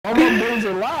nigga's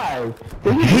alive.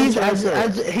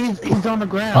 He's on the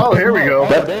ground. Oh, here we go.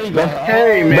 There you go.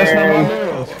 Hey,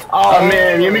 man. Oh,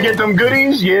 man. Let me get them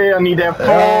goodies. Yeah, I need that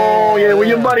pole. Yeah, where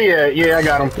your buddy at? Yeah, I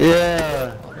got him.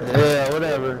 Yeah,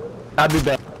 whatever. I'll be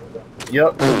back.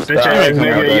 Yep. Bitch ass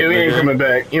nigga. You ain't coming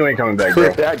back. You ain't coming back, bro.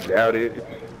 I doubt it.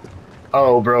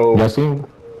 Oh, bro. Y'all see him?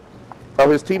 Oh,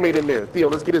 his teammate in there. Theo,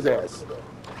 let's get his ass.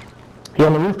 He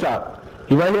on the rooftop.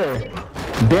 He right here.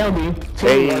 Down me.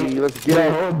 Hey, let's get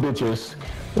it. Old bitches.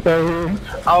 Right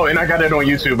here. Oh, and I got that on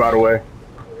YouTube, by the way.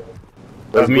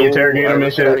 Let's me interrogating him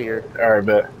and shit. Here. Alright,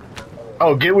 bet.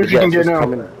 Oh, get what you can get now.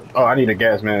 Coming. Oh, I need a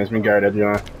gas mask. Let me guard that,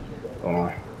 John. Hold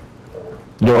on.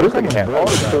 Yo, this nigga had all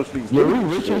the social. Yo,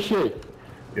 we rich as shit.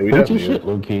 Yeah, we Rich as definitely shit,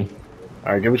 low key.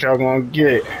 Alright, get what y'all gonna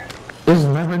get. There's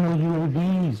never no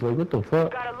UAVs. Like, what the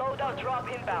fuck?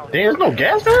 There's no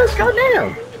gas mask?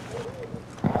 Goddamn.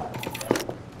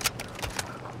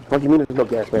 What do you mean there's no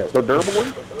gas mask? No durable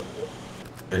one?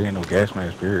 There ain't no gas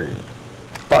mask, period.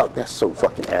 Fuck, that's so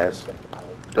fucking ass.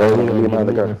 Give me my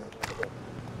other gun.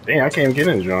 Damn, I can't even get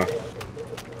in, John.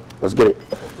 Let's get it.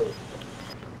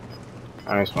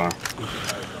 Alright, it's fine.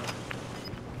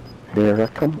 Here I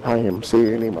come. I am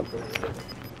seeing him.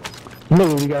 You know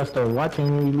what we gotta start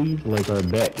watching when we leave? Like our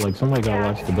back, like somebody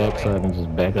gotta watch the backside and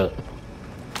just back up.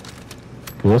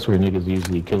 Cause that's where niggas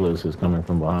usually kill us, is coming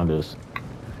from behind us.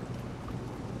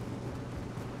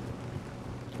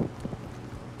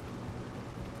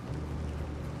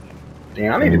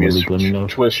 Damn, I need to be a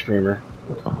Twitch streamer.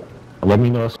 Let me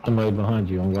know if somebody behind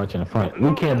you. I'm watching the front.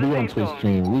 We can't be on Twitch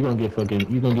stream. We gonna get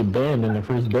fucking. You gonna get banned in the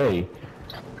first day.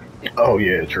 Oh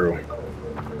yeah, true.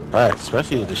 Right,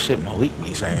 especially with the shit Malik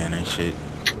be saying and shit.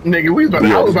 Nigga,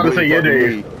 I was about to say yeah,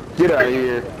 Dave. Get out of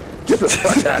here. Get the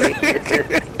fuck out of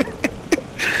here.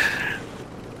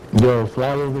 Yo,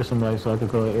 fly over somebody so I can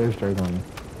call an airstrike on you.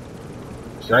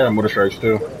 See, I got motor strikes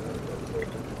too.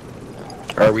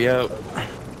 Are we out?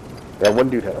 That one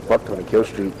dude had a fuck ton of kill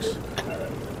streaks.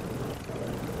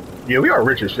 Yeah, we are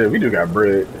rich as shit. We do got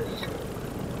bread.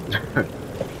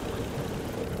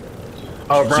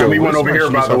 Oh, Brian, we went over here,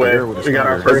 by the way. We got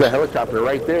our first. There's a helicopter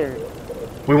right there.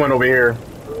 We went over here.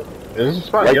 Is this a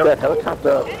spot? Like Yep. that helicopter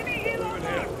up.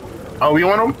 Oh, we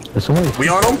on them? We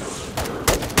on them?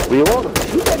 We on them.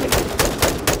 Shoot that nigga.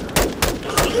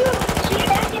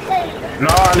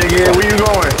 Nah, nigga, where you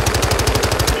going?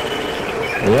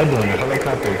 Yeah, doing a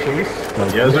helicopter chase.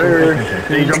 Like, Yes, sir.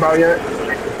 Did you jump out yet?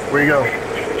 Where you go?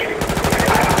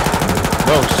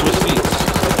 No, switch seats.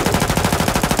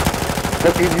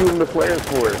 What are you using the flares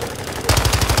for?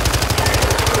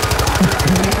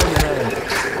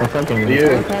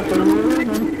 Yeah.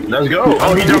 Let's go.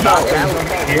 Oh, he jumped out.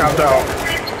 He hopped out.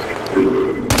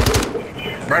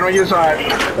 Right on your side.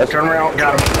 Let's turn around.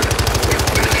 Got him.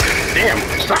 Damn.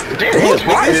 Stop. Damn, he's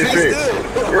flying this shit.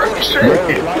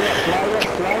 Shit.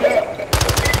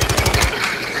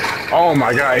 Oh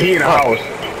my god, he in the house.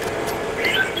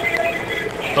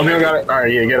 Some people got it.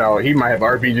 Alright, yeah, get out. He might have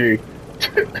RPG.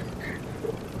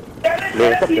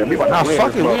 Nah, fuck it, we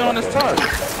on this touch.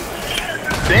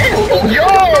 Damn! Yo!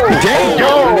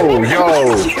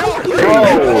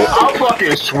 Bro, I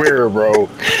fucking swear, bro.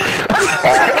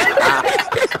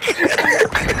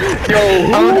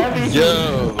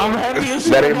 I'm happy as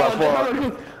shit. That ain't my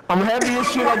fault. I'm happy as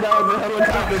shit I got the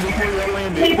helicopter before you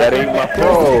landed. That ain't my fault.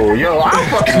 Bro, yo, I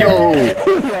fucking, yo.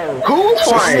 Who was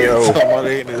flying, yo? Somebody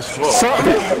ain't his fault.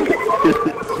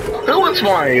 Who was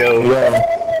flying, yo?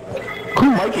 Who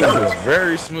might That was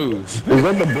very smooth. Is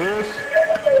that the Bulls?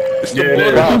 It's the Yeah, it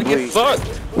boy is. who get fucked.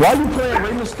 Why you playing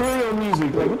Rey Mysterio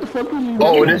music? Like, what the fuck is you doing?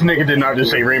 Oh, this nigga did not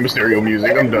just say Rey Mysterio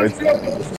music. I'm done.